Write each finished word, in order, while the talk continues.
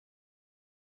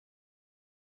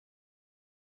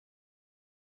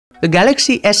The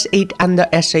Galaxy S8 and the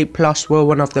S8 Plus were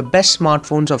one of the best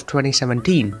smartphones of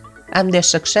 2017. And their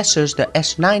successors, the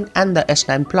S9 and the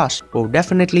S9 Plus, will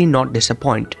definitely not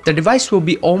disappoint. The device will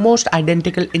be almost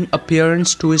identical in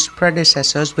appearance to its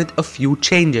predecessors with a few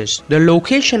changes. The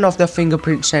location of the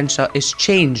fingerprint sensor is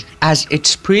changed, as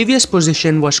its previous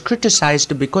position was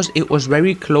criticized because it was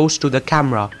very close to the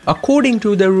camera. According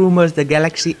to the rumors, the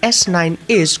Galaxy S9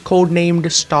 is codenamed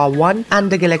Star 1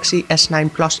 and the Galaxy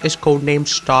S9 Plus is codenamed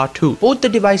Star 2. Both the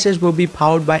devices will be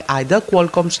powered by either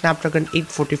Qualcomm Snapdragon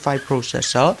 845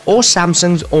 processor or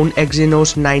Samsung's own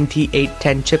Exynos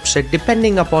 9810 chipset,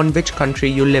 depending upon which country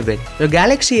you live in. The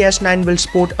Galaxy S9 will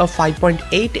sport a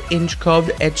 5.8-inch curved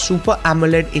edge Super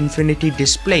AMOLED Infinity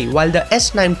display, while the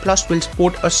S9 Plus will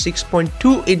sport a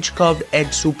 6.2-inch curved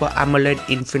edge Super AMOLED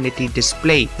Infinity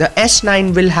display. The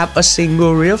S9 will have a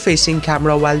single rear-facing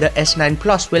camera, while the S9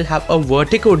 Plus will have a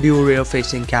vertical dual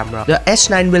rear-facing camera. The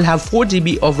S9 will have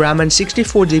 4GB of RAM and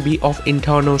 64GB of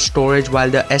internal storage,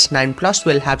 while the S9 Plus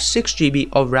will have 6GB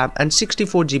of RAM and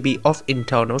 64GB of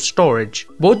internal storage.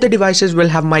 Both the devices will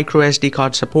have microSD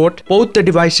card support. Both the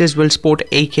devices will sport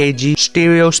AKG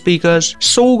stereo speakers.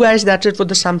 So guys, that's it for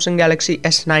the Samsung Galaxy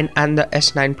S9 and the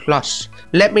S9 Plus.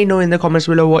 Let me know in the comments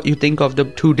below what you think of the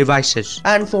two devices.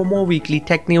 And for more weekly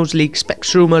tech news, leaks,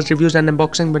 specs, rumors, reviews and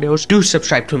unboxing videos, do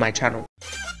subscribe to my channel.